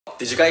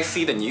Did you guys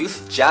see the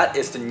news? Jatt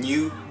is the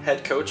new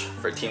head coach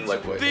for Team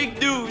Liquid. Big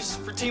news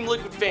for Team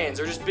Liquid fans,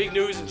 or just big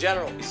news in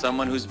general.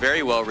 Someone who's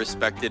very well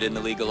respected in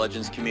the League of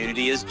Legends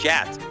community is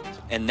Jatt,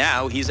 and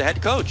now he's a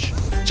head coach.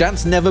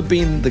 Jatt's never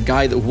been the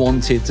guy that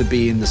wanted to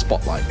be in the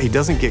spotlight. He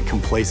doesn't get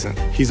complacent.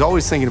 He's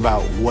always thinking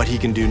about what he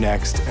can do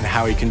next and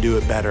how he can do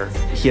it better.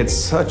 He had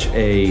such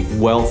a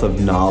wealth of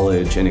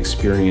knowledge and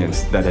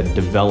experience that had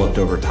developed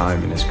over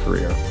time in his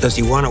career. Does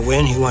he want to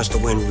win? He wants to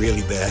win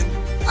really bad.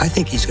 I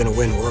think he's going to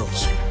win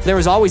Worlds. There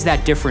was always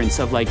that difference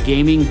of like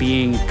gaming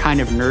being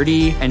kind of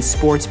nerdy and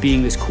sports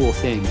being this cool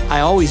thing. I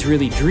always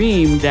really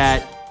dreamed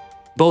that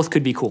both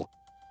could be cool.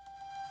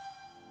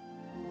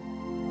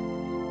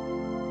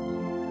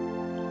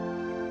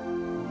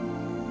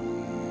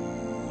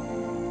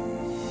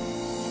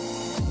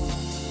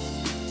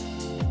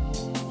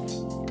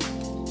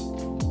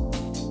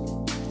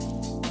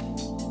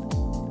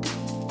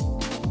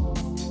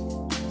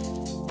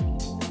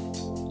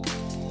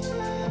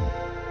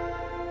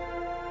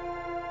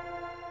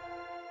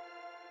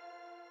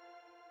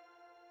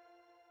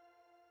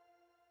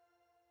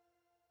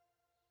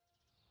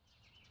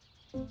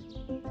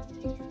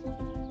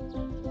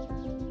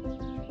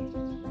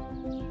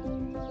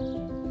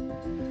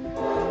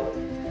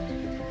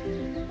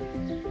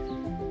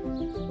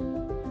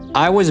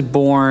 I was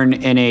born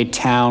in a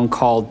town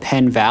called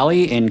Penn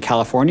Valley in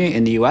California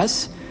in the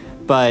US,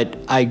 but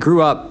I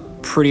grew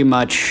up pretty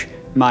much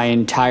my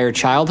entire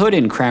childhood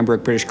in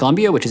Cranbrook, British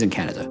Columbia, which is in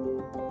Canada.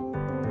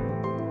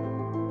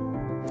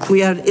 We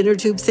had an inner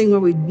tube thing where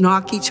we'd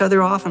knock each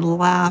other off and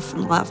laugh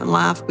and laugh and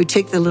laugh. We'd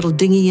take the little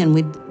dinghy and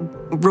we'd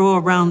row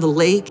around the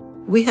lake.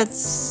 We had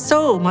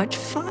so much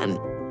fun.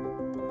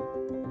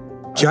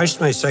 Josh is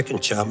my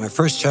second child. My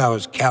first child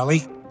was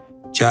Callie,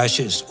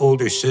 Josh's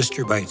older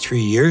sister by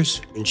 3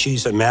 years, and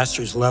she's a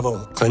master's level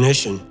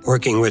clinician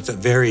working with a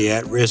very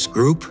at-risk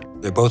group.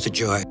 They're both a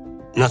joy.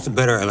 Nothing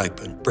better I like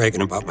than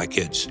bragging about my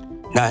kids.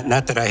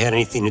 Not that I had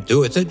anything to do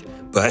with it,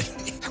 but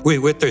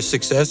with their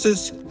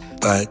successes,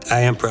 but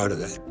I am proud of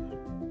that.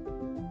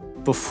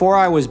 Before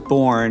I was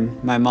born,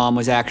 my mom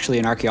was actually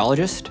an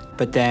archaeologist,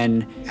 but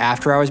then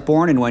after I was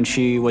born and when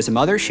she was a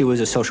mother, she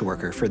was a social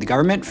worker for the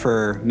government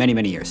for many,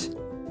 many years.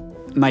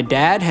 My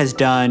dad has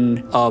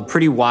done a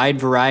pretty wide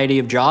variety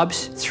of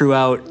jobs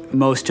throughout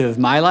most of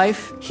my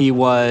life. He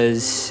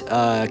was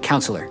a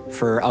counselor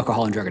for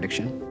alcohol and drug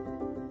addiction.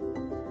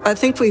 I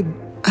think we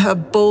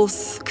have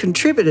both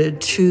contributed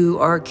to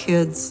our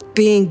kids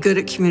being good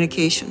at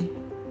communication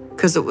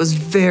because it was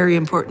very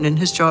important in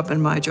his job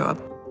and my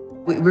job.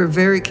 We were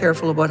very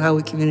careful about how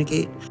we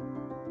communicate.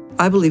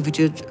 I believe we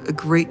did a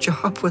great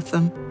job with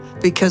them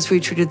because we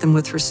treated them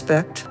with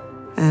respect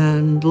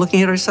and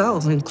looking at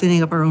ourselves and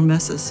cleaning up our own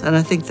messes. And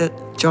I think that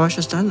Josh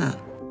has done that.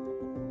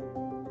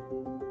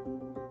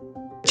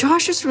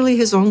 Josh is really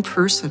his own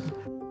person.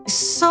 He's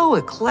so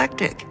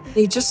eclectic.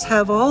 He just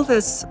have all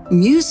this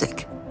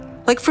music,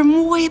 like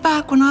from way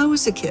back when I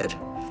was a kid.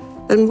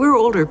 And we're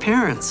older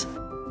parents.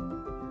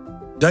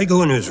 I'd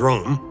go in his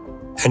room,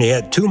 and he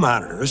had 2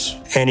 monitors,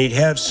 and he'd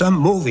have some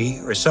movie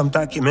or some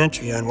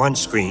documentary on one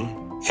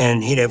screen,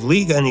 and he'd have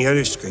League on the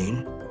other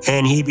screen,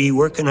 and he'd be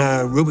working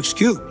a Rubik's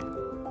Cube.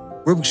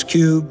 Rubik's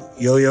Cube,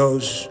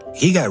 yo-yos.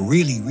 He got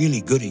really,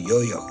 really good at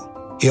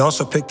yo-yo. He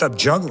also picked up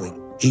juggling.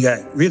 He got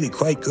really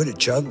quite good at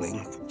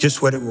juggling.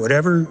 Just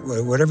whatever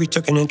he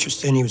took an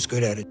interest in, he was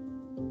good at it.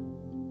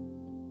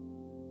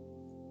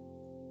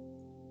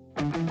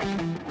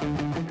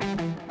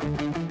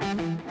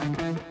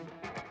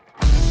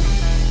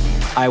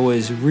 I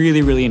was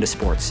really, really into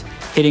sports.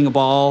 Hitting a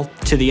ball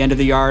to the end of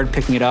the yard,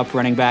 picking it up,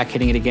 running back,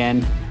 hitting it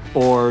again,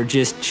 or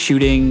just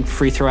shooting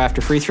free throw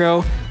after free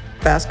throw.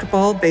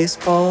 Basketball,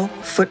 baseball,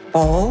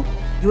 football.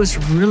 He was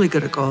really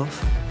good at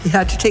golf. He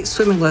had to take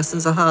swimming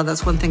lessons.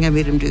 That's one thing I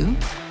made him do.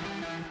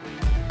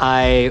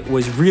 I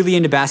was really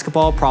into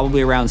basketball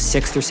probably around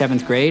 6th or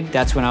 7th grade.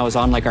 That's when I was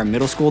on like our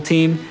middle school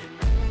team.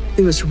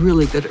 He was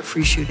really good at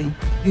free shooting.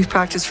 We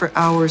practiced for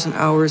hours and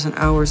hours and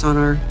hours on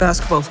our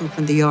basketball hoop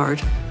in the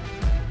yard.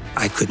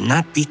 I could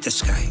not beat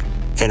this guy.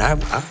 And I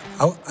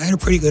had a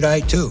pretty good eye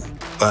too,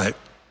 but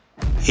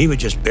he would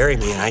just bury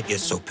me and I'd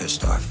get so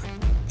pissed off.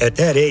 At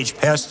that age,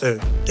 past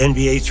the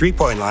NBA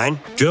three-point line,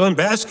 drilling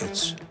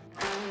baskets.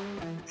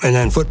 And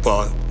then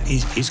football,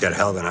 he's got a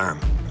hell of an arm.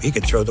 He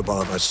could throw the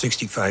ball about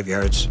 65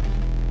 yards,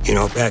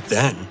 back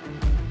then.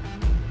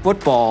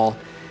 Football,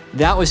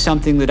 that was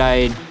something that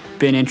I'd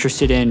been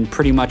interested in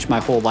pretty much my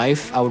whole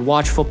life. I would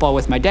watch football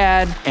with my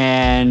dad,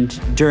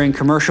 and during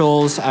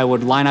commercials, I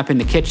would line up in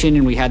the kitchen,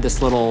 and we had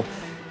this little,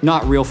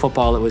 not real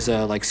football, it was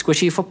like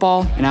squishy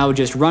football, and I would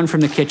just run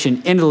from the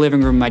kitchen into the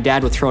living room. My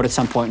dad would throw it at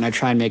some point, and I'd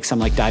try and make some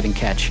like diving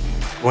catch.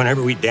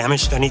 Whenever we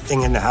damaged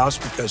anything in the house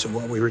because of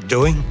what we were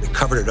doing, we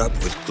covered it up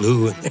with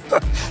glue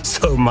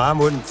so Mom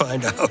wouldn't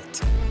find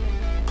out.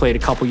 Played a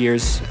couple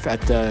years at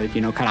the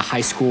kind of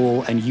high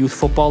school and youth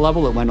football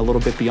level. It went a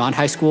little bit beyond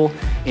high school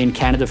in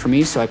Canada for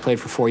me, so I played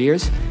for 4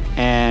 years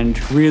and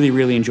really,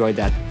 really enjoyed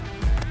that.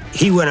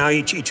 He went out,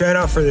 he tried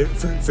out for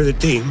the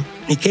team.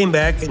 He came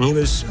back and he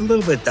was a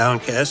little bit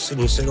downcast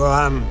and he said, well,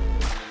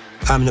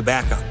 I'm the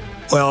backup.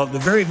 Well, the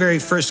very, very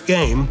first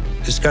game,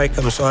 this guy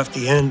comes off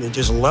the end and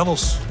just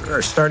levels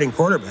our starting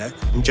quarterback,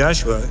 and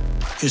Joshua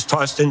is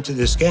tossed into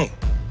this game.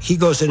 He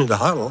goes into the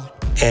huddle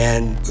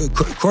and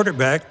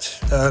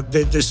quarterbacked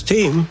this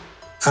team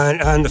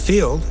on the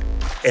field,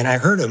 and I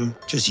heard him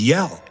just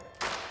yell,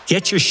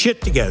 "Get your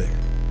shit together."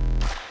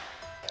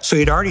 So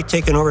he'd already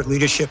taken over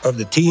leadership of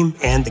the team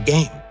and the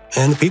game,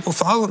 and the people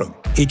followed him.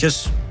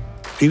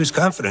 He was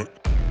confident.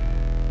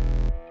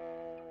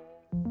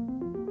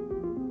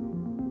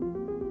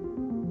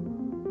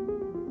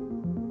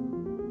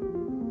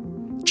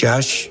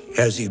 Josh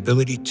has the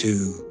ability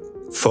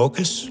to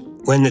focus.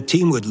 When the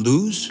team would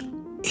lose,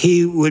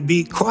 he would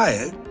be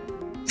quiet.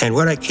 And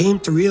what I came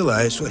to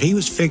realize, what he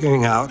was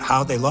figuring out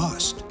how they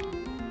lost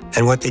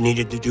and what they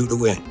needed to do to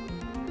win.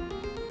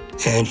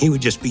 And he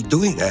would just be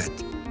doing that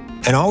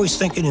and always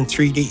thinking in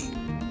 3D.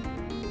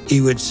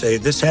 He would say,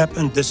 this happened,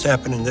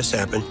 and this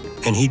happened.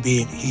 And he'd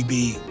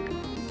be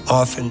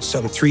off in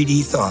some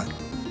 3D thought.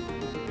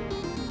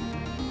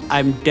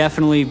 I've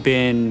definitely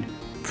been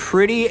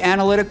pretty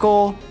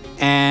analytical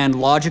and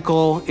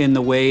logical in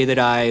the way that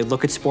I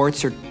look at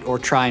sports or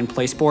try and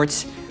play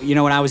sports. You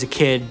know, when I was a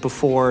kid,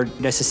 before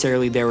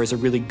necessarily there was a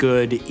really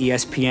good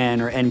ESPN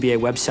or NBA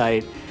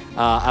website,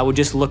 I would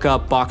just look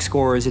up box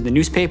scores in the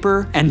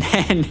newspaper, and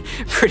then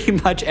pretty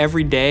much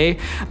every day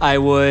I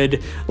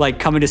would like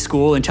come into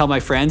school and tell my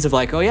friends of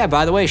like, oh yeah,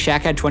 by the way,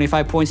 Shaq had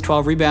 25 points,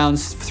 12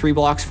 rebounds, 3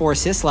 blocks, 4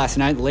 assists last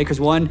night. The Lakers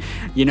won,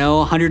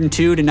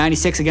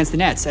 102-96 against the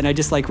Nets. And I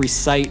just like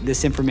recite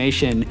this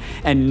information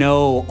and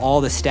know all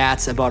the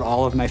stats about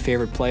all of my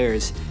favorite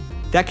players.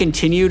 That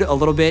continued a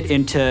little bit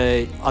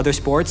into other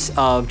sports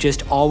of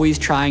just always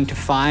trying to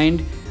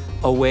find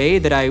a way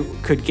that I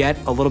could get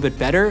a little bit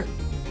better.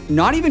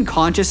 Not even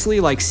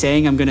consciously like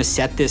saying I'm gonna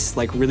set this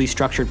like really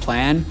structured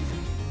plan,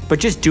 but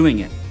just doing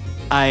it.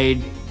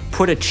 I'd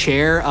put a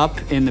chair up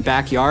in the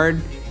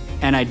backyard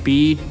and I'd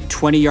be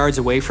 20 yards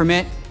away from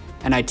it,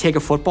 and I'd take a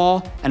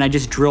football and I'd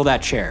just drill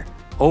that chair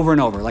over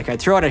and over. Like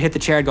I'd throw it, I'd hit the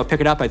chair, I'd go pick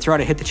it up, I'd throw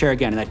it, I'd hit the chair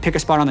again, and I'd pick a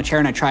spot on the chair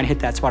and I'd try and hit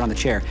that spot on the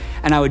chair.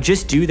 And I would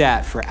just do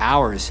that for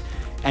hours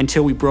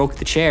until we broke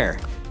the chair.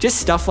 Just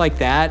stuff like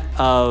that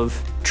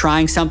of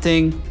trying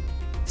something,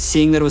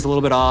 seeing that it was a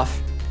little bit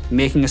off,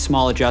 making a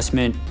small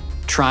adjustment,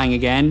 trying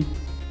again,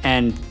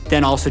 and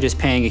then also just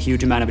paying a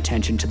huge amount of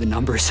attention to the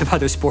numbers of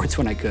other sports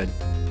when I could.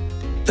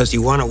 Does he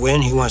want to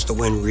win? He wants to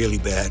win really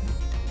bad,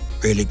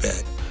 really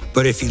bad.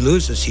 But if he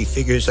loses, he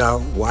figures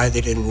out why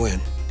they didn't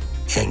win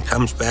and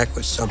comes back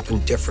with something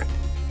different,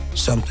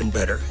 something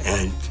better.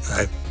 And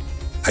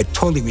I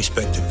totally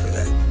respect him for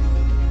that.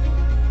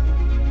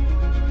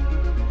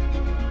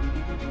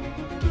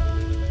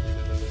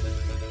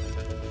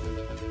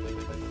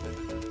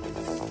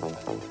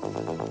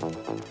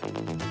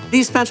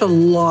 He spent a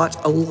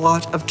lot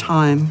of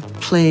time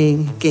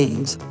playing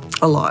games,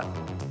 a lot.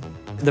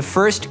 The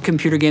first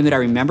computer game that I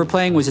remember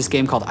playing was this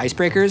game called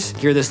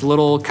Icebreakers. You're this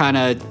little kind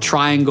of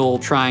triangle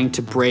trying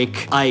to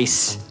break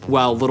ice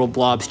while little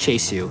blobs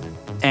chase you.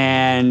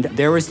 And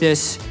there was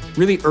this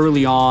really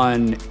early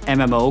on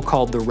MMO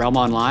called The Realm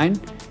Online.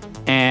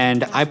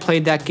 And I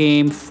played that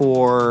game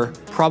for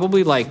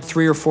probably like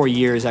 3 or 4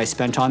 years I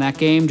spent on that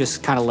game,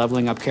 just kind of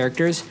leveling up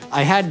characters.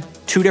 I had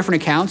 2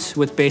 different accounts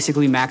with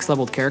basically max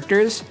leveled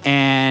characters,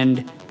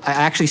 and I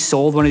actually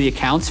sold one of the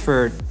accounts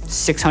for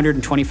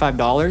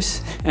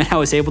 $625, and I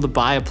was able to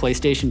buy a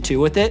PlayStation 2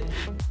 with it.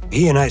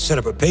 He and I set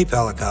up a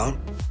PayPal account,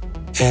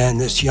 and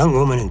this young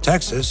woman in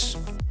Texas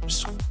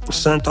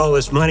sent all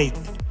this money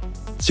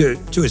to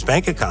his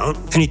bank account,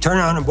 and he turned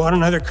around and bought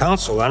another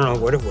console. I don't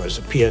know what it was,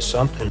 a PS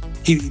something.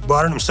 He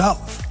bought it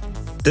himself.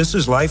 This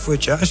is life with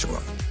Joshua.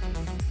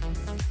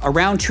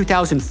 Around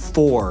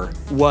 2004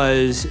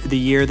 was the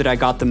year that I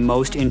got the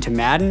most into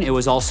Madden. It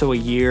was also a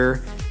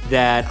year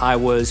that I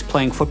was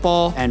playing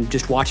football and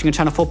just watching a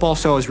ton of football,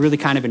 so I was really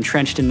kind of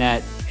entrenched in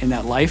that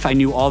life. I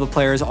knew all the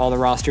players, all the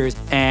rosters,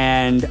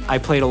 and I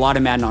played a lot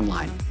of Madden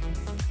Online.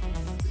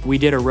 We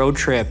did a road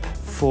trip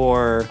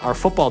for our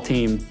football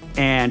team,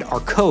 and our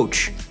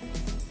coach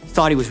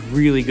thought he was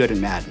really good at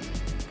Madden.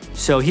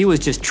 So he was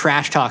just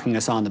trash talking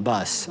us on the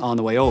bus on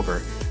the way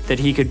over, that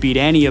he could beat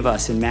any of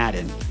us in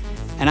Madden.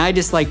 And I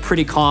just like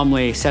pretty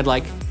calmly said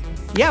like,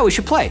 yeah, we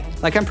should play.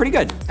 Like, I'm pretty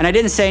good. And I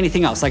didn't say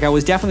anything else. Like, I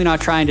was definitely not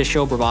trying to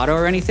show bravado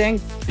or anything.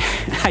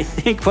 I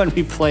think when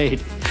we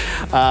played,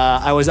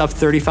 I was up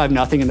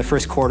 35-0 in the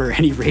first quarter,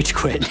 and he rage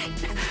quit,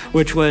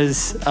 which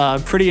was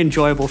pretty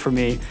enjoyable for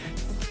me.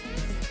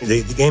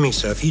 The gaming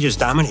stuff, he just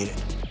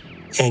dominated.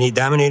 And he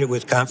dominated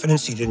with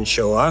confidence. He didn't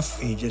show off.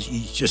 He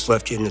just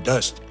left you in the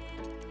dust.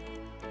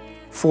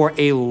 For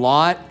a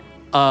lot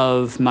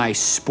of my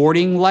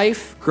sporting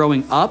life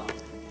growing up,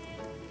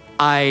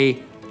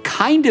 I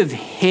kind of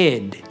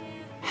hid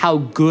how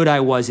good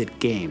I was at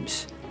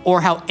games or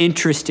how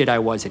interested I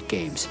was at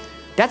games.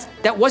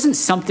 That wasn't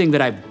something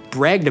that I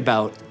bragged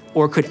about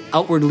or could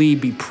outwardly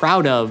be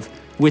proud of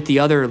with the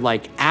other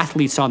like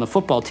athletes on the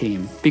football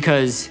team,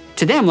 because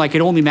to them, like,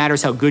 it only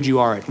matters how good you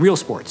are at real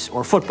sports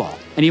or football,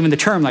 and even the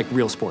term like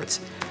real sports.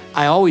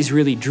 I always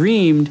really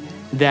dreamed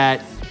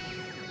that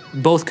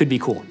both could be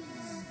cool.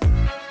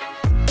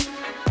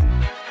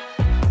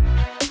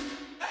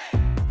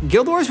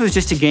 Guild Wars was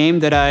just a game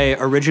that I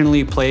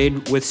originally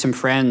played with some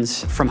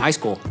friends from high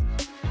school.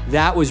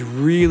 That was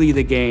really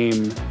the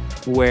game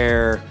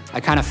where I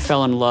kind of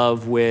fell in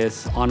love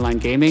with online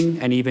gaming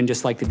and even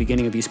just like the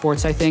beginning of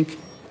esports, I think.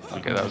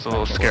 Okay, that was a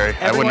little scary.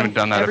 I wouldn't have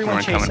done that if we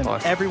weren't coming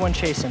live. Everyone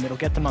chase him. It'll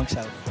get the monks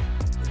out.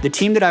 The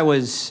team that I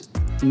was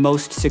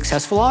most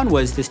successful on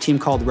was this team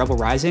called Rebel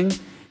Rising.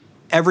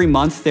 Every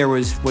month there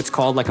was what's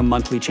called like a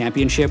monthly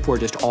championship where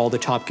just all the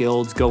top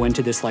guilds go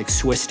into this like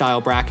Swiss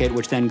style bracket,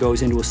 which then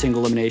goes into a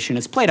single elimination.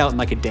 It's played out in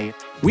like a day.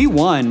 We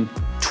won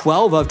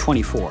 12 of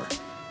 24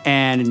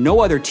 and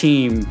no other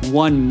team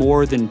won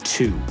more than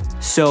 2.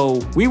 So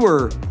we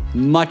were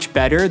much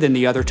better than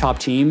the other top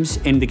teams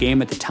in the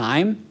game at the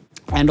time.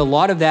 And a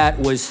lot of that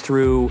was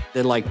through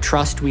the like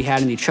trust we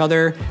had in each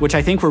other, which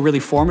I think were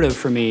really formative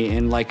for me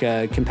in like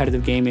a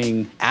competitive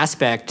gaming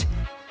aspect.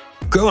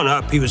 Growing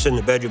up, he was in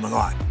the bedroom a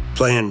lot,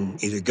 playing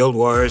either Guild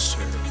Wars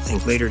or I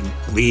think later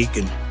League,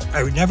 and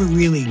I never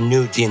really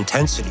knew the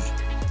intensity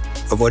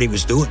of what he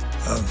was doing,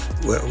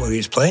 of what he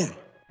was playing.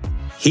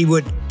 He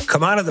would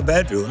come out of the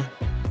bedroom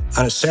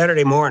on a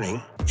Saturday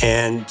morning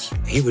and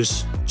he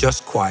was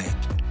just quiet,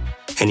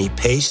 and he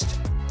paced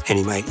and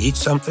he might eat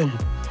something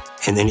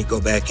and then he'd go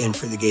back in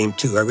for the game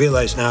too. I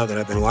realize now that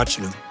I've been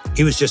watching him,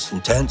 he was just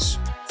intense.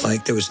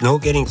 Like there was no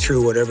getting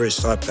through whatever his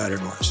thought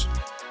pattern was.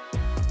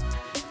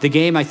 The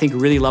game, I think,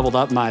 really leveled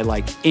up my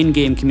like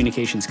in-game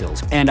communication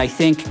skills. And I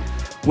think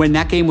when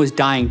that game was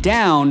dying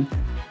down,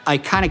 I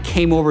kind of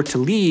came over to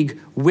League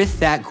with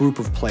that group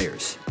of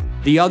players.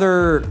 The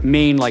other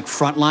main like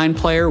frontline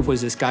player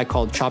was this guy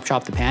called Chop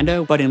Chop the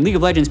Panda, but in League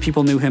of Legends,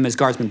 people knew him as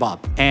Guardsman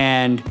Bob.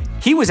 And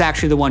he was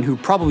actually the one who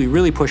probably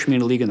really pushed me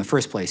into League in the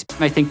first place.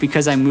 I think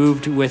because I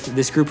moved with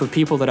this group of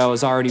people that I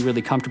was already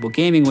really comfortable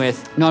gaming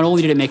with, not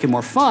only did it make it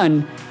more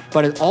fun,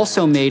 but it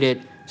also made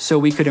it so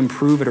we could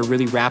improve at a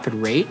really rapid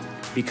rate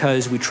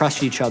because we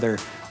trusted each other.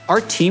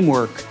 Our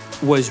teamwork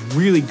was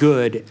really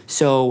good.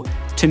 So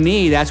to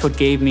me, that's what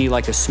gave me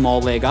like a small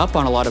leg up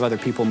on a lot of other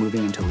people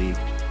moving into League.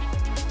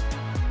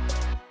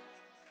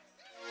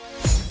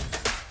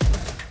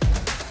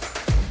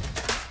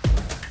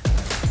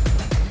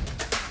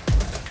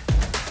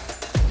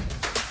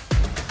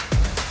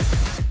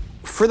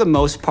 For the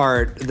most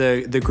part,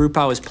 the group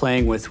I was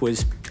playing with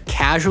was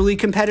casually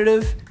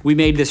competitive. We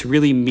made this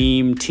really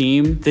meme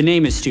team. The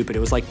name is stupid. It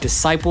was like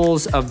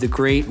Disciples of the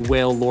Great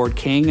Whale Lord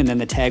King, and then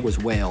the tag was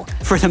whale.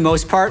 For the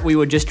most part, we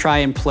would just try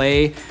and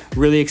play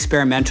really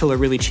experimental or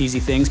really cheesy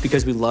things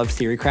because we loved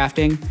theory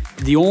crafting.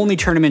 The only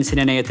tournaments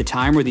in NA at the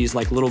time were these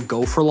like little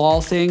go for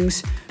lol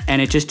things,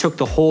 and it just took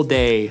the whole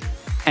day,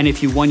 and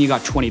if you won, you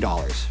got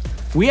 $20.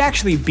 We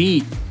actually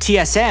beat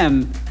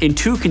TSM in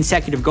 2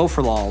 consecutive go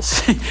for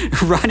lols,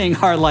 running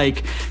our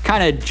like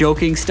kind of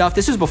joking stuff.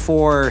 This was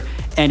before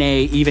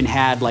NA even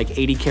had like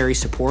 80 carry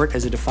support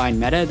as a defined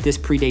meta. This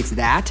predates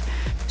that.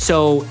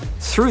 So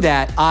through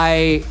that,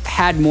 I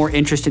had more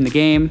interest in the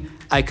game.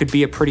 I could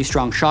be a pretty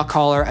strong shot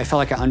caller. I felt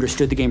like I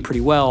understood the game pretty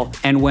well.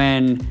 And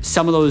when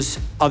some of those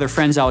other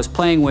friends I was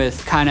playing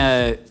with kind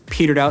of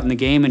petered out in the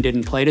game and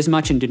didn't play it as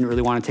much and didn't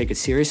really want to take it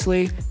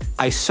seriously,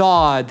 I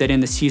saw that in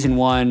the Season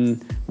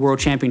 1 World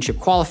Championship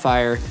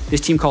qualifier, this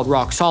team called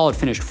Rock Solid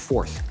finished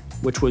 4th,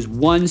 which was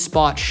 1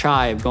 spot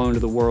shy of going to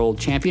the World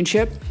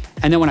Championship.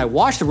 And then when I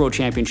watched the World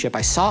Championship,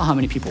 I saw how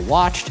many people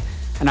watched,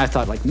 and I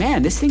thought like,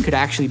 man, this thing could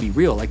actually be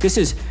real. Like this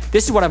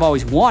is what I've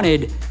always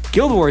wanted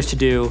Guild Wars to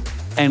do,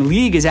 and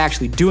League is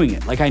actually doing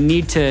it. Like I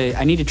need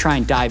to try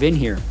and dive in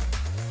here.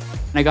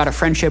 And I got a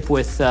friendship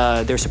with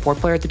their support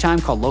player at the time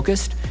called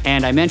Locust.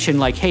 And I mentioned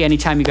like, hey,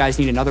 anytime you guys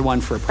need another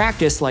one for a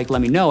practice, like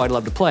let me know, I'd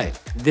love to play.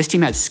 This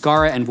team had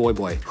Skara and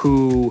Voyboy,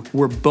 who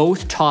were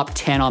both top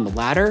 10 on the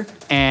ladder.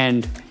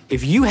 And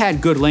if you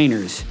had good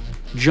laners,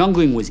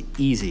 jungling was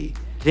easy.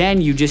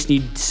 Then you just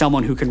need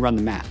someone who can run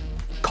the map.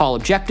 Call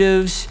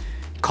objectives,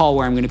 call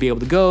where I'm gonna be able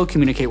to go,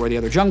 communicate where the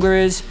other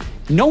jungler is.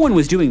 No one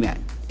was doing that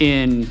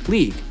in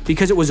League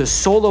because it was a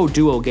solo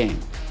duo game.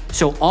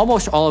 So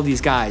almost all of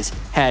these guys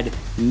had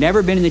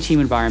never been in the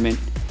team environment,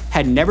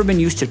 had never been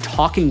used to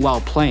talking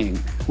while playing,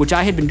 which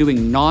I had been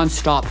doing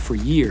nonstop for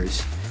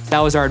years. That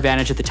was our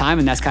advantage at the time,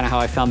 and that's kind of how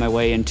I found my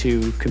way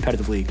into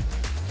competitive League.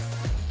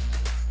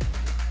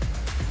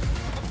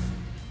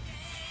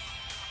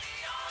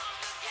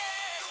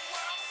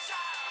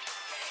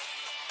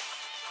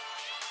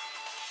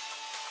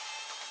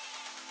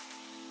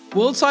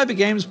 World Cyber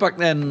Games back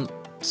then,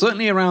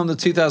 certainly around the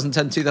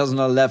 2010,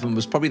 2011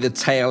 was probably the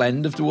tail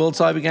end of the World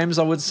Cyber Games,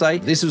 I would say.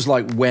 This was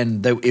like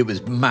when it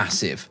was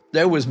massive.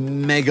 There was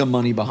mega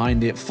money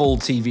behind it, full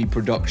TV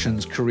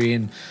productions,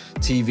 Korean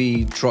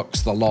TV,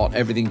 trucks, the lot,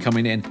 everything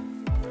coming in.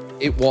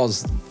 It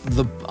was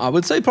I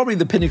would say probably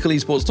the pinnacle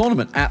esports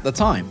tournament at the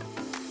time.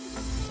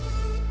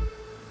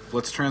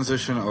 Let's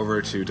transition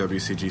over to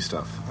WCG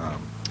stuff.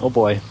 Oh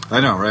boy.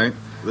 I know, right?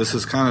 This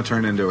has kind of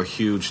turned into a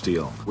huge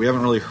deal. We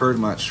haven't really heard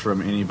much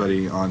from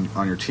anybody on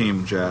your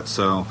team, Jatt,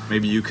 so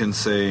maybe you can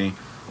say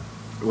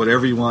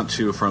whatever you want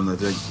to from the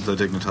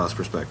Dignitas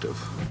perspective.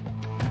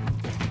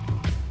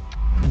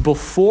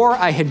 before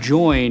I had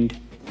joined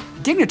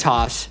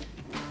Dignitas,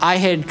 I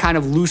had kind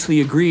of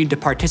loosely agreed to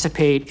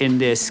participate in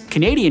this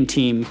Canadian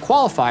team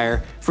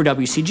qualifier for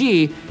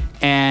WCG,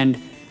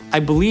 and I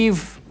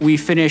believe we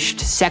finished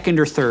second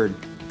or third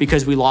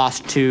because we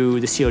lost to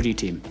the COG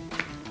team.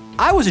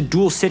 I was a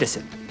dual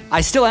citizen.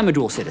 I still am a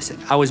dual citizen.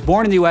 I was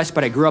born in the US,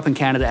 but I grew up in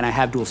Canada and I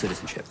have dual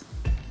citizenship.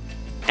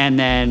 And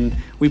then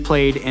we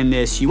played in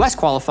this US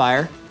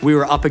qualifier. We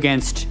were up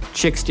against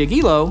Chicks Dig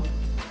Elo,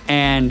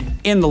 and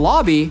in the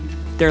lobby,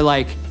 they're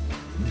like,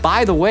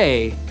 by the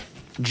way,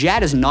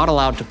 Jatt is not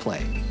allowed to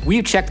play.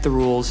 We've checked the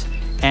rules,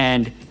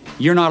 and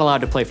you're not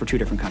allowed to play for 2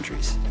 different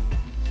countries.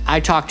 I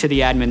talked to the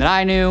admin that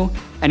I knew,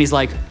 and he's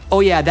like, oh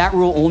yeah, that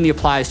rule only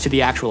applies to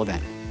the actual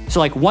event. So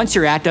like once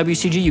you're at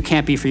WCG, you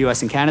can't be for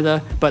US and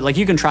Canada, but like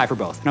you can try for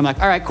both. And I'm like,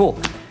 all right, cool.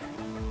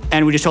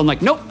 And we just told him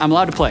like, nope, I'm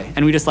allowed to play.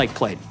 And we just like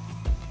played.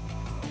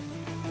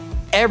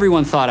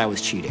 Everyone thought I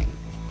was cheating,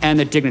 and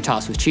that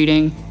Dignitas was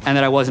cheating, and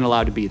that I wasn't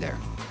allowed to be there.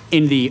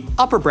 In the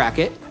upper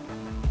bracket,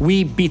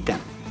 we beat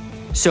them.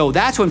 So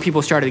that's when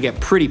people started to get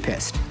pretty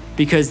pissed,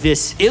 because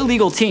this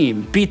illegal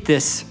team beat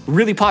this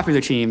really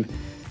popular team,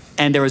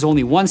 and there was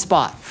only one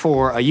spot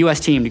for a US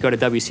team to go to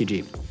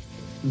WCG.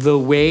 The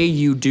way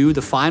you do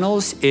the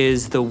finals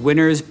is the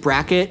winner's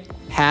bracket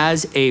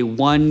has a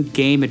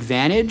 1-game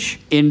advantage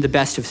in the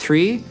best of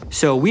 3.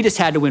 So we just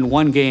had to win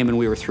 1 game and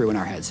we were through in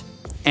our heads.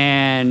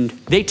 And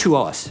they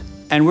 2-0 us.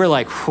 And we're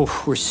like,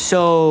 we're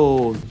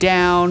so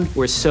down,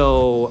 we're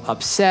so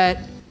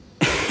upset.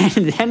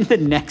 And then the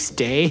next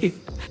day,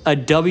 a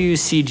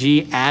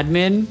WCG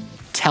admin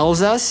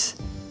tells us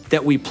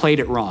that we played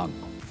it wrong,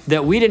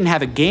 that we didn't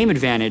have a game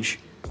advantage,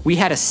 we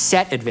had a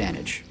set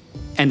advantage,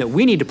 and that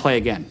we need to play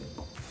again.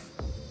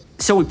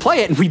 So we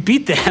play it and we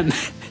beat them,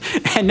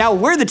 and now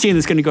we're the team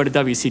that's gonna go to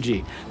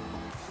WCG.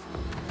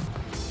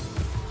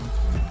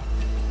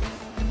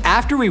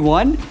 After we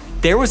won,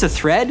 there was a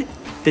thread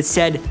that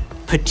said,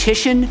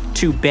 petition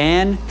to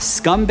ban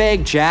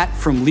scumbag Jatt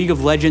from League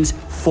of Legends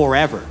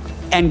forever,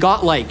 and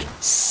got like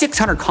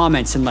 600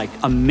 comments in like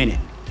a minute.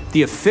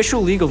 The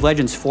official League of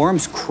Legends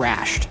forums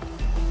crashed.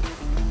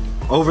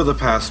 Over the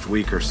past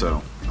week or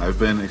so, I've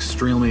been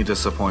extremely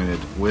disappointed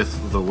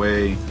with the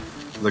way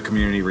the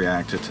community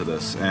reacted to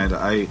this, and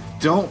I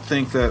don't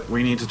think that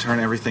we need to turn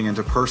everything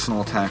into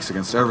personal attacks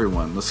against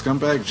everyone. The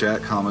scumbag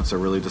Jatt comments are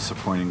really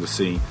disappointing to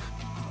see.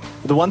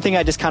 The one thing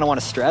I just kind of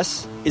want to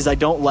stress is I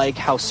don't like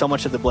how so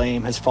much of the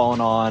blame has fallen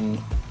on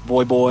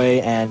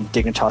Voyboy and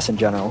Dignitas in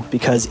general,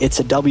 because it's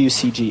a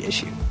WCG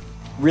issue.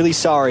 Really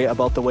sorry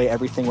about the way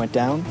everything went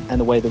down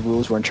and the way the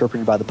rules were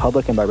interpreted by the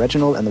public and by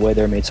Reginald and the way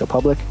they were made so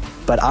public.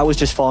 But I was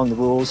just following the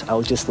rules. I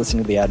was just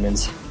listening to the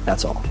admins.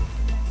 That's all.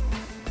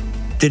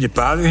 Did it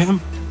bother him?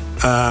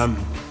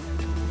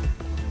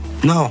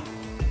 No,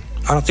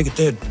 I don't think it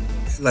did.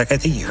 Like, I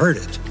think he heard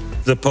it.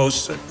 The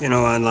posts,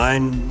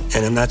 online,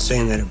 and I'm not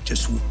saying that it would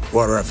just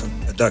water off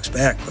a duck's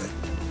back, but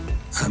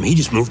he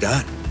just moved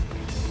on.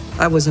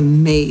 I was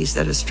amazed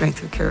at his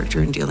strength of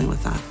character in dealing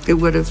with that. It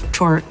would have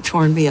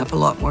torn me up a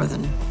lot more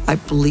than I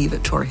believe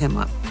it tore him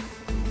up.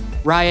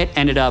 Riot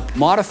ended up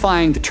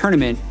modifying the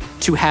tournament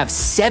to have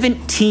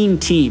 17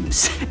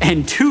 teams,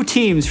 and 2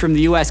 teams from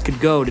the US could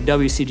go to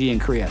WCG in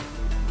Korea.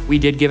 We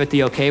did give it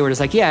the okay. We're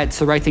just like, yeah, it's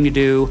the right thing to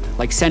do.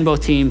 Like, send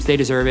both teams, they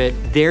deserve it.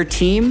 Their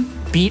team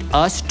beat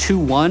us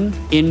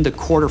 2-1 in the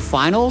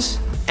quarterfinals,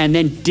 and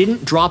then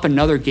didn't drop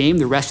another game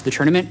the rest of the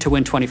tournament to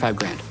win 25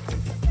 grand.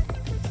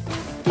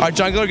 Our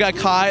jungler got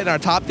caught and our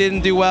top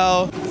didn't do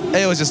well.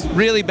 It was just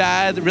really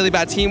bad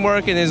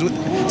teamwork, and his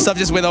stuff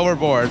just went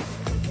overboard.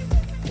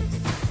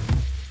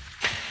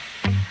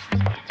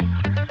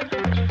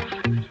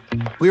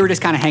 We were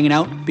just kind of hanging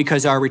out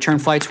because our return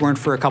flights weren't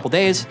for a couple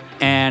days,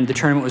 and the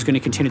tournament was going to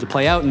continue to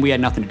play out, and we had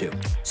nothing to do.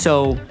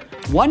 So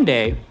one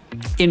day,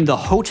 in the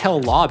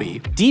hotel lobby,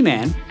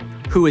 D-Man,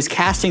 who is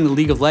casting the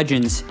League of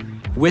Legends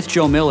with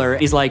Joe Miller,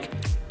 is like,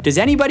 does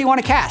anybody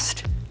want to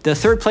cast the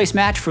 3rd place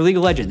match for League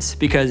of Legends?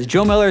 Because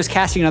Joe Miller is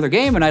casting another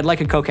game and I'd like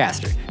a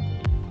co-caster.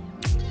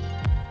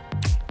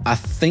 I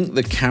think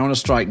the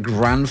Counter-Strike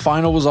Grand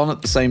Final was on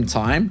at the same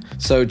time.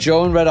 So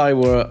Joe and Red Eye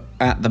were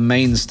at the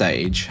main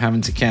stage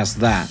having to cast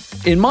that.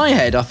 In my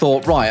head, I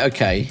thought, right,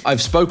 okay,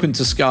 I've spoken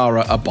to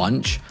Skara a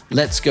bunch.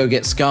 Let's go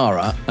get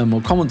Skara and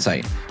we'll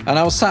commentate. And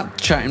I was sat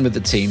chatting with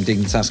the team,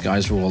 Dignitas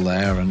guys were all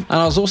there. And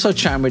I was also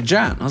chatting with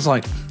Jatt. I was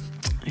like,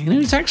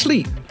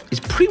 he's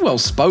pretty well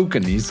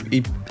spoken. He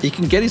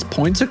can get his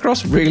points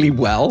across really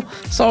well.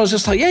 So I was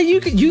just like, yeah,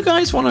 you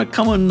guys want to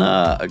come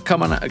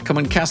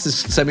and cast this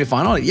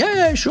semi-final?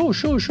 Yeah, sure.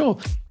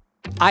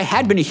 I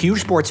had been a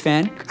huge sports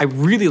fan. I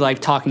really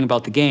liked talking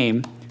about the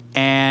game,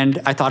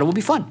 and I thought it would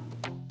be fun.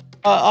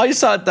 I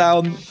sat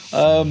down,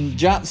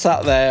 Jatt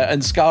sat there,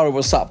 and Skara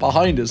was sat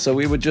behind us. So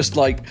we would just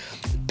like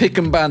pick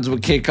and bands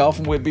would kick off,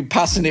 and we'd be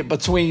passing it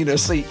between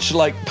us each,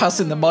 like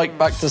passing the mic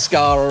back to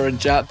Skara and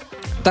Jatt.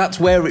 That's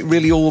where it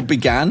really all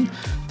began,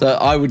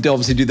 that I would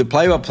obviously do the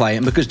play-by-play,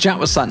 and because Jatt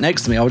was sat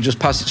next to me, I would just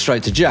pass it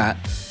straight to Jatt,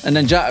 and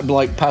then Jatt would be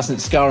like passing it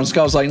to Skara, and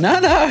Skara was like,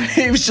 no,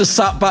 he was just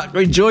sat back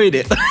enjoying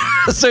it.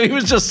 So he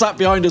was just sat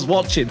behind us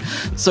watching.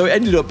 So it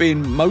ended up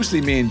being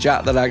mostly me and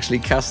Jatt that actually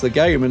cast the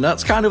game, and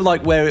that's kind of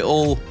like where it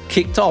all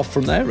kicked off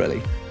from there,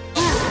 really.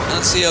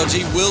 And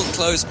CLG will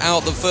close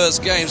out the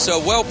first game, so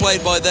well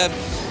played by them.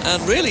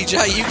 And really,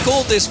 Jay, you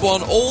called this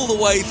one all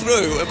the way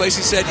through and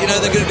basically said, you know,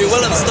 they're going to do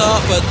well at the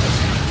start, but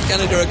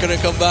Canada are going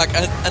to come back.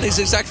 And it's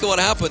exactly what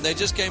happened. They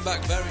just came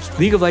back very strong.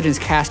 League of Legends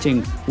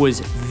casting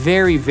was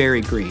very, very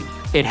green.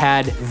 It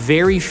had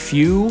very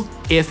few,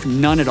 if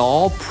none at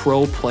all,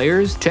 pro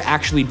players to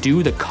actually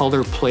do the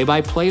color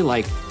play-by-play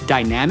like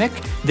dynamic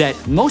that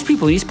most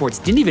people in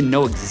esports didn't even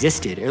know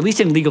existed, or at least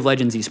in League of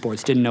Legends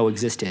esports didn't know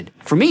existed.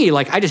 For me,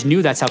 like, I just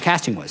knew that's how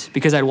casting was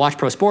because I'd watched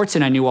pro sports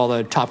and I knew all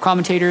the top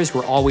commentators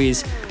were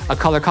always a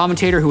color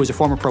commentator who was a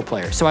former pro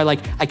player. So I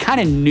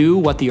kind of knew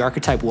what the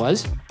archetype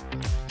was.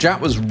 Jatt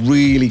was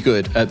really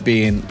good at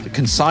being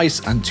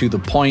concise and to the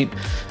point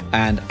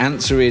and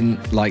answering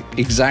like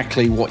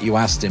exactly what you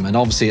asked him. And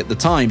obviously at the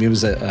time he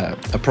was a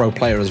pro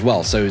player as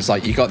well, so it's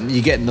like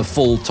you're getting the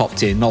full top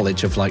tier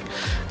knowledge of like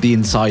the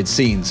inside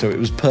scene, so it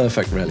was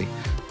perfect really.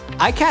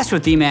 I cast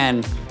with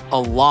D-Man a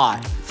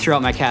lot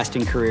throughout my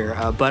casting career,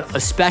 but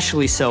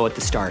especially so at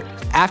the start.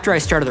 After I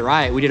started the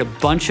Riot, we did a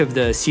bunch of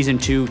the Season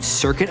 2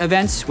 circuit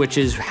events, which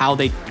is how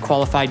they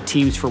qualified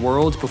teams for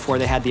Worlds before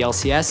they had the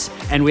LCS.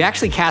 And we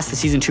actually cast the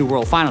Season 2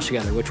 World Finals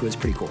together, which was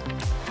pretty cool.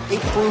 They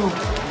proved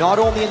not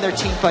only in their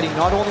team fighting,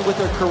 not only with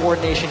their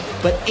coordination,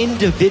 but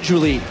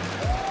individually,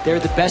 they're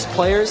the best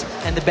players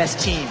and the best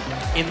team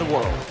in the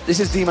world. This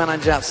is D-Man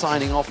and Jatt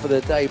signing off for the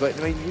day, but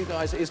I mean, you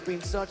guys, it's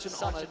been such an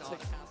honor to...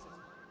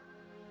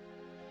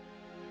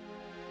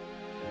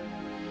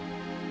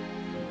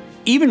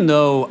 Even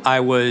though I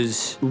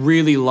was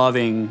really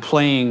loving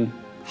playing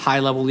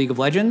high-level League of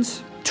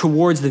Legends,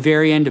 towards the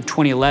very end of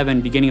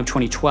 2011, beginning of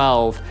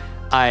 2012,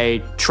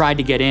 I tried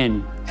to get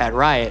in at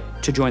Riot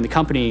to join the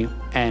company,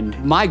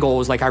 and my goal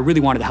was like I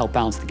really wanted to help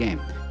balance the game.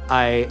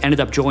 I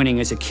ended up joining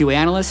as a QA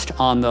analyst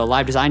on the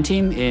live design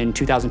team in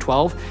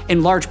 2012,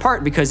 in large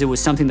part because it was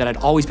something that I'd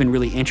always been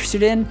really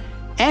interested in,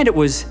 and it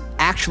was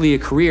actually a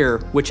career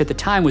which at the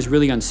time was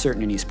really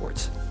uncertain in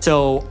esports.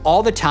 So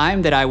all the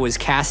time that I was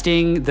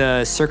casting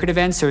the circuit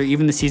events or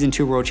even the Season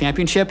 2 World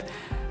Championship,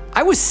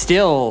 I was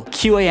still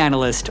QA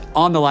analyst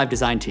on the live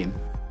design team.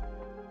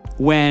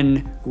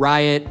 When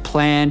Riot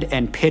planned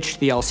and pitched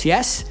the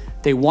LCS,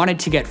 they wanted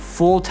to get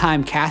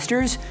full-time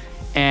casters,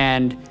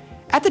 and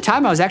at the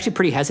time I was actually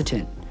pretty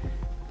hesitant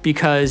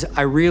because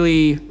I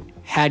really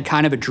had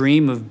kind of a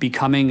dream of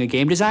becoming a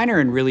game designer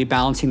and really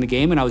balancing the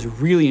game, and I was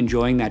really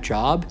enjoying that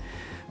job.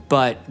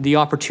 But the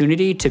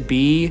opportunity to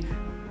be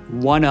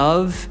one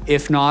of,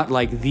 if not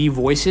like the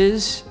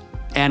voices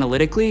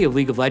analytically of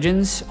League of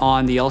Legends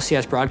on the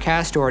LCS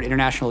broadcast or at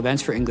international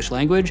events for English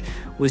language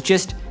was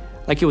just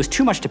like, it was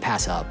too much to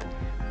pass up.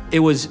 It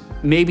was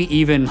maybe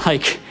even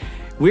like,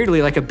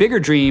 weirdly, like a bigger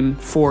dream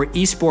for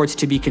esports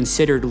to be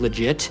considered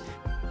legit.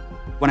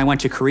 When I went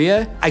to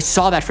Korea, I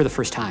saw that for the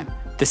first time.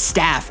 The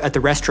staff at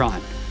the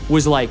restaurant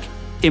was like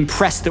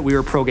impressed that we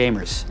were pro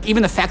gamers.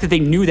 Even the fact that they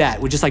knew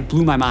that would just like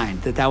blew my mind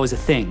that that was a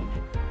thing.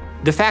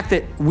 The fact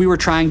that we were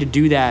trying to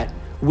do that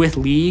with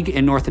League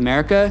in North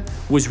America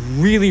was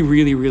really,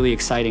 really, really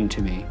exciting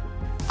to me.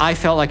 I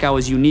felt like I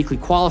was uniquely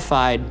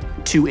qualified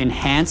to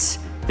enhance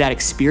that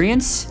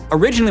experience.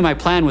 Originally, my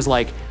plan was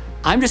like,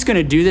 I'm just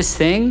gonna do this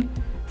thing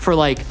for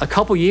like a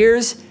couple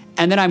years,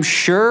 and then I'm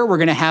sure we're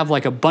gonna have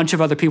like a bunch of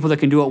other people that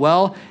can do it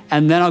well,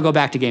 and then I'll go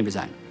back to game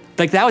design.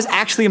 Like that was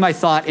actually my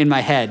thought in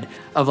my head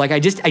of like, I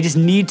just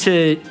need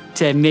to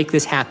make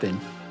this happen.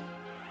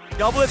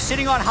 Doublelift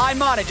sitting on high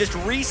mana, just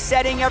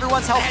resetting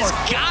everyone's health. Has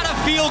gotta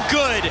feel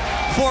good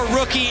for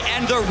Rookie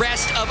and the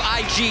rest of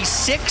IG.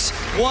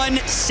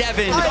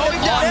 6-1-7 on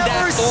that I've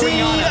never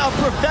seen a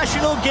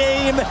professional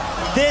game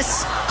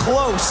this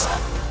close.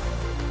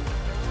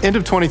 End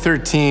of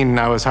 2013,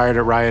 I was hired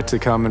at Riot to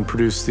come and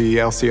produce the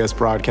LCS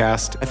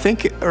broadcast. I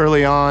think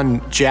early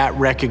on, Jatt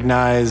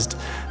recognized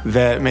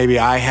that maybe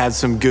I had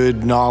some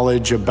good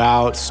knowledge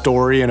about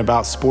story and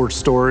about sports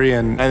story,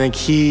 and I think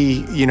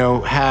he,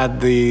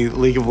 had the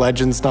League of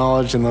Legends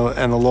knowledge and the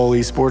LoL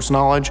esports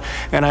knowledge,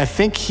 and I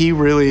think he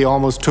really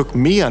almost took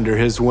me under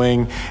his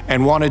wing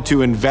and wanted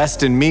to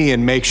invest in me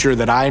and make sure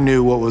that I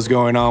knew what was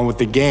going on with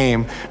the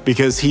game,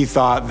 because he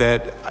thought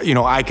that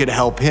I could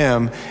help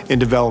him in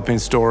developing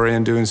story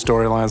and doing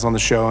storylines on the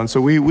show. And so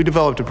we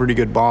developed a pretty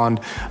good bond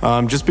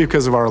just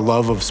because of our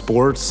love of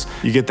sports.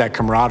 You get that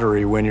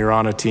camaraderie when you're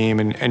on a team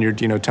and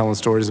you're telling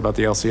stories about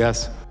the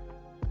LCS.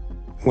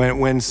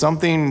 When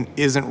something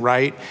isn't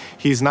right,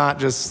 he's not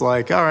just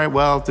like, all right,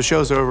 well, the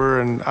show's over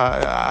and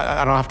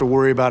I don't have to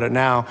worry about it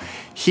now.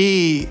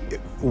 He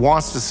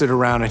wants to sit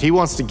around and he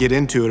wants to get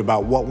into it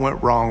about what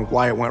went wrong,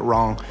 why it went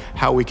wrong,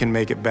 how we can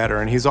make it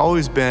better. And he's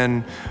always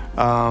been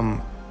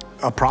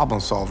a problem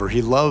solver.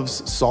 He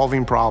loves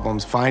solving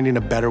problems, finding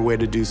a better way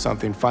to do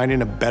something,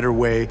 finding a better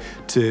way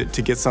to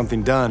get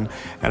something done.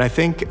 And I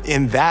think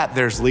in that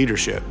there's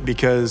leadership,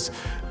 because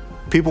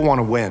People want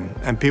to win,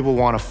 and people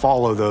want to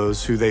follow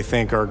those who they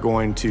think are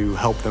going to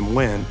help them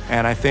win.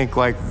 And I think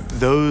like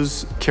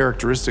those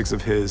characteristics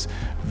of his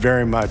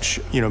very much,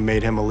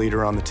 made him a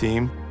leader on the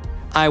team.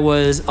 I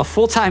was a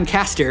full-time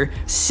caster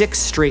 6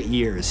 straight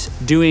years,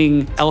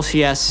 doing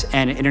LCS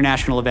and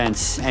international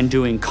events, and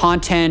doing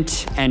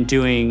content, and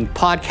doing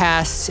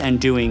podcasts,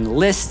 and doing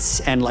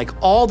lists, and like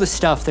all the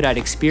stuff that I'd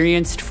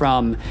experienced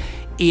from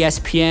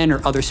ESPN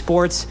or other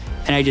sports,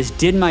 and I just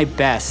did my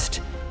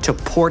best to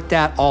port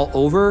that all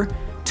over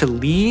to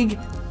League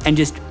and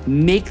just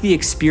make the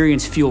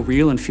experience feel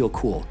real and feel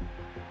cool.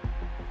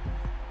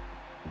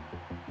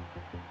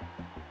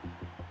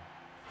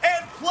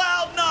 And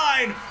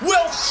Cloud9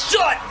 will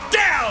shut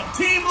down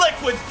Team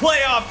Liquid's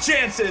playoff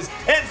chances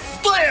and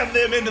slam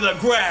them into the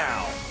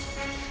ground.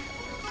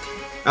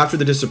 After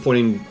the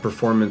disappointing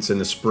performance in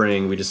the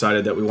spring, we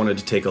decided that we wanted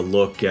to take a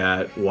look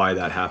at why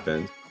that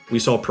happened. We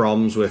saw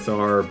problems with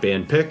our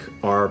band pick,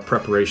 our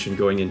preparation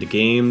going into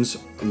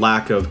games,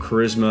 lack of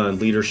charisma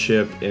and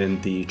leadership in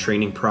the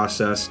training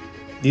process.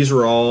 These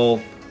were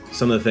all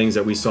some of the things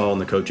that we saw on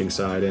the coaching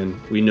side,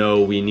 and we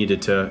know we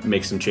needed to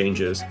make some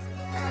changes.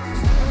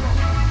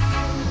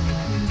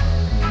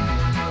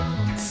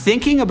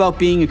 Thinking about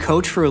being a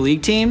coach for a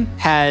League team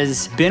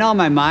has been on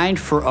my mind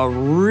for a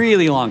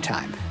really long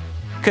time.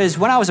 Because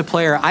when I was a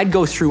player, I'd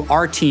go through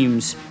our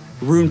team's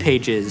rune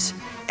pages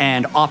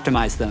and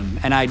optimize them.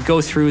 And I'd go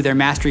through their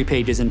mastery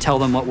pages and tell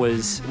them what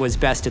was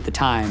best at the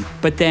time.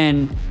 But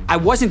then I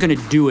wasn't gonna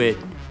do it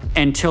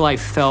until I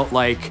felt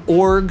like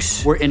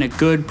orgs were in a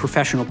good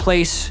professional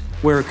place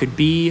where it could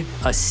be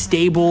a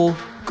stable,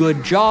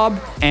 good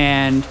job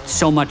and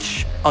so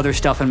much other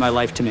stuff in my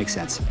life to make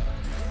sense.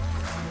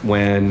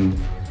 When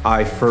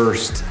I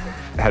first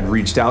had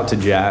reached out to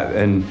Jatt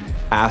and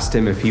asked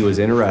him if he was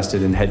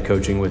interested in head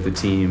coaching with the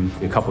team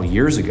a couple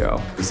years ago.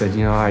 He said,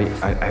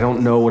 I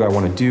don't know what I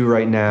want to do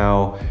right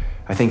now.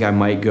 I think I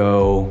might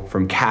go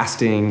from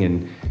casting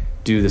and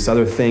do this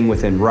other thing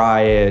within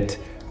Riot.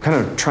 I'm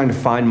kind of trying to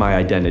find my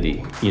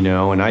identity,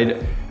 and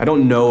I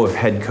don't know if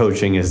head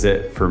coaching is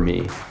it for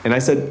me. And I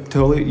said,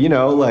 totally,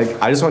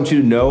 I just want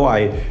you to know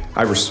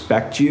I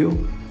respect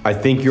you. I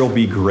think you'll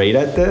be great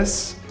at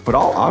this, but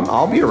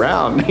I'll be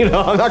around,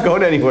 I'm not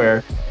going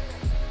anywhere.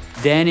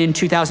 Then in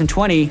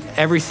 2020,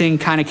 everything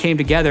kind of came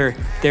together.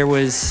 There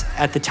was,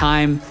 at the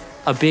time,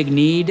 a big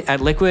need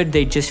at Liquid.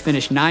 They just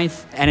finished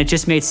 9th, and it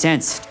just made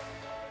sense.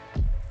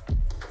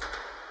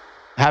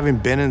 Having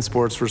been in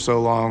sports for so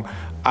long,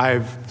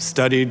 I've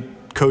studied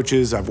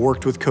coaches, I've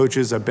worked with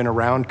coaches, I've been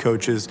around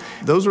coaches.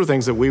 Those were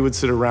things that we would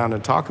sit around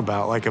and talk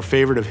about. Like a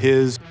favorite of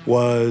his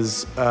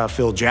was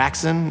Phil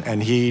Jackson,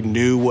 and he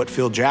knew what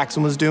Phil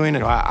Jackson was doing.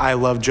 And I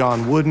love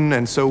John Wooden,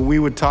 and so we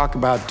would talk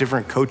about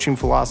different coaching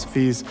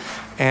philosophies.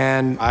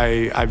 And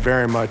I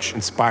very much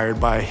inspired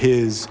by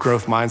his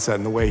growth mindset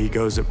and the way he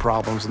goes at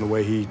problems and the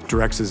way he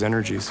directs his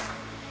energies.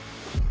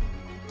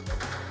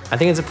 I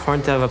think it's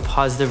important to have a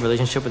positive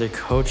relationship with your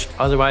coach.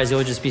 Otherwise,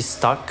 you'll just be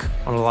stuck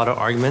on a lot of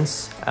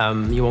arguments.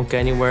 You won't get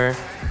anywhere.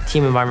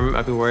 Team environment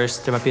might be worse.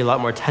 There might be a lot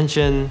more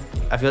tension.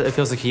 It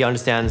feels like he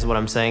understands what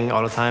I'm saying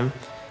all the time.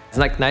 It's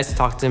nice to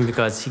talk to him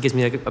because he gives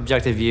me an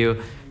objective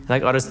view.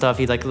 Like other stuff,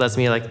 he lets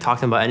me talk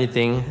to him about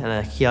anything,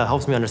 and he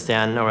helps me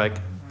understand or I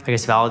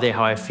guess validate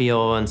how I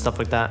feel and stuff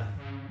like that.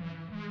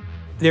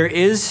 There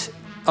is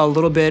a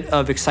little bit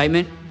of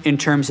excitement in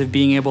terms of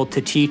being able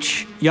to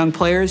teach young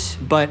players,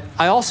 but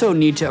I also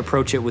need to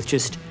approach it with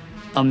just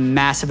a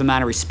massive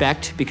amount of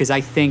respect, because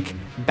I think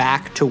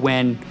back to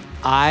when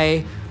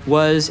I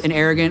was an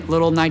arrogant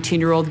little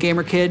 19-year-old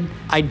gamer kid,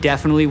 I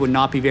definitely would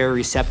not be very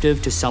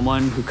receptive to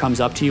someone who comes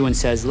up to you and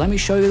says, let me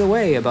show you the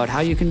way about how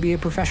you can be a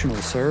professional,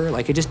 sir.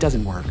 It just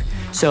doesn't work.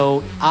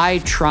 So I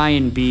try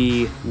and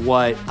be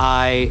what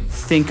I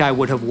think I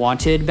would have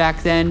wanted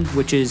back then,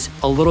 which is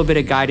a little bit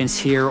of guidance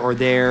here or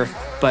there,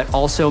 but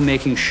also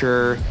making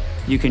sure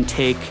you can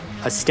take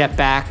a step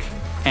back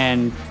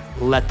and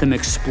let them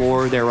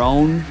explore their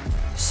own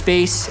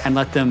space and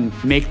let them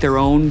make their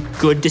own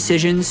good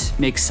decisions,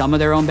 make some of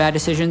their own bad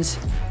decisions,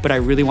 but I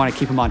really want to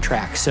keep them on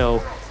track. So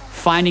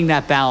finding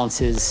that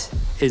balance is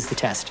the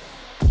test.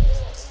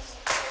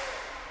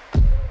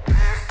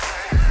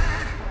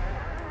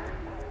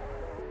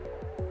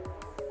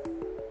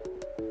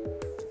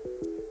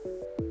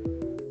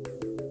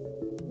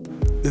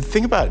 The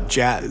thing about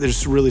Jatt that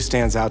just really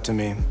stands out to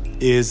me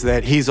is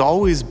that he's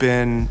always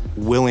been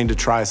willing to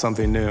try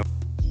something new.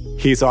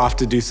 He's off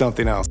to do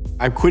something else.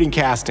 I'm quitting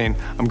casting,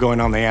 I'm going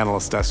on the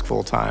analyst desk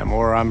full time,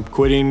 or I'm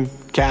quitting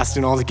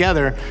casting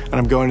altogether and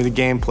I'm going to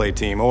the gameplay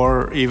team,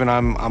 or even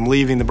I'm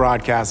leaving the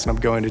broadcast and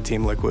I'm going to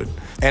Team Liquid.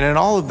 And in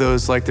all of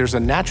those, there's a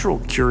natural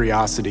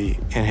curiosity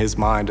in his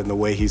mind and the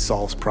way he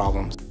solves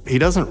problems. He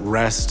doesn't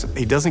rest,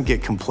 he doesn't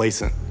get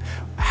complacent.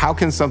 How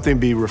can something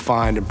be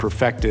refined and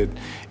perfected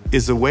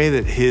is the way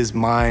that his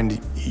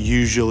mind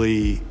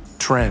usually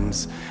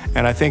trends.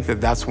 And I think that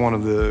that's one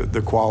of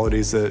the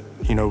qualities that,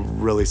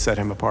 really set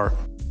him apart.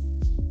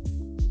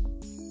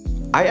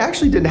 I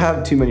actually didn't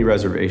have too many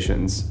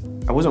reservations.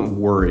 I wasn't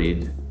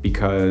worried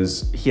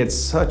because he had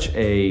such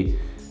a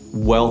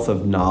wealth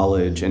of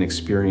knowledge and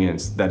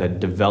experience that had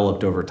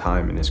developed over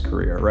time in his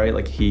career, right?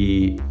 Like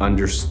he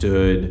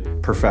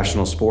understood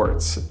professional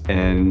sports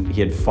and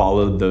he had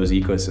followed those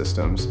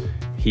ecosystems.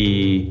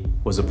 He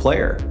was a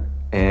player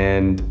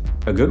and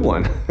a good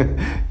one.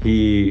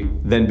 He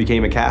then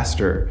became a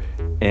caster,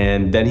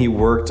 and then he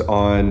worked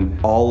on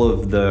all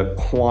of the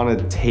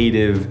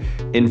quantitative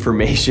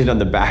information on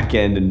the back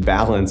end and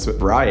balance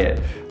with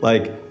Riot.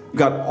 Like,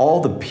 got all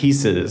the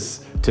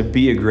pieces to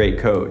be a great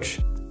coach.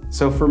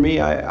 So for me,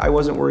 I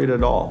wasn't worried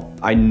at all.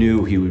 I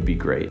knew he would be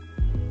great.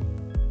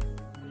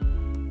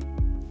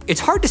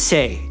 It's hard to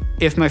say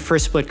if my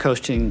first split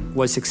coaching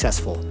was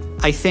successful.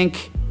 I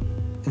think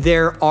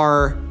there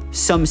are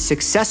some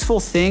successful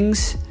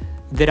things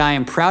that I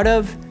am proud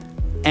of,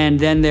 and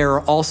then there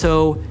are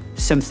also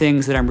some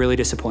things that I'm really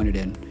disappointed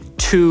in.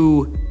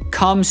 To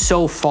come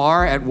so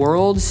far at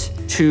Worlds,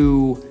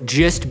 to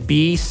just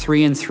be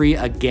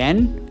 3-3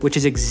 again, which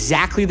is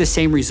exactly the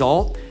same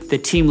result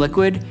that Team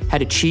Liquid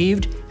had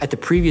achieved at the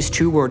previous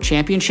 2 World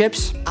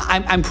Championships.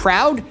 I'm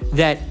proud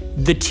that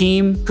the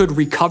team could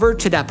recover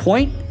to that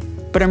point,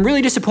 but I'm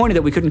really disappointed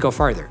that we couldn't go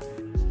farther.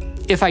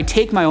 If I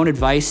take my own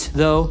advice,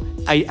 though,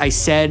 I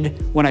said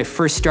when I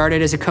first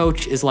started as a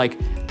coach is like,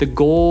 the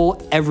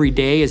goal every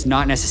day is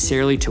not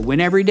necessarily to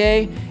win every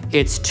day,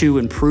 it's to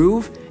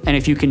improve. And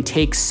if you can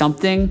take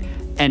something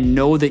and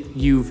know that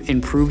you've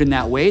improved in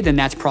that way, then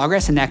that's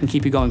progress and that can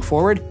keep you going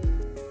forward.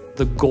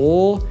 The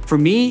goal for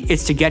me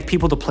is to get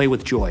people to play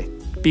with joy,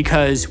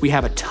 because we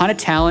have a ton of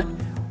talent,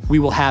 we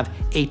will have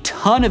a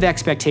ton of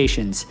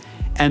expectations,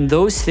 and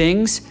those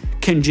things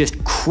can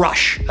just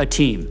crush a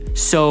team.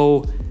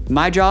 So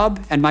my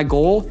job and my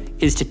goal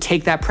is to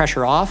take that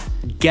pressure off,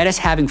 get us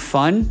having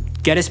fun,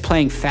 get us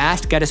playing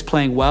fast, get us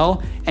playing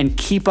well, and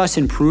keep us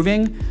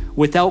improving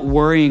without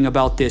worrying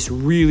about this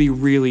really,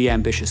 really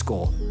ambitious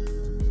goal.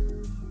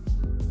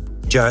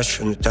 Josh,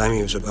 from the time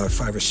he was about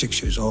 5 or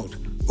 6 years old,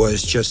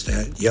 was just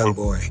that young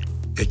boy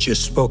that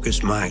just spoke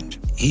his mind.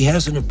 He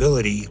has an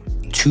ability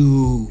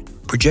to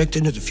project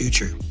into the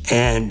future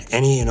and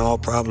any and all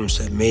problems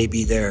that may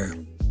be there.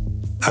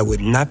 I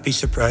would not be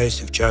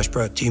surprised if Josh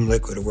brought Team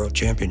Liquid a world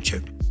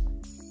championship,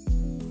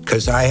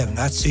 because I have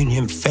not seen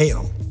him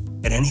fail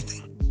at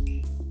anything.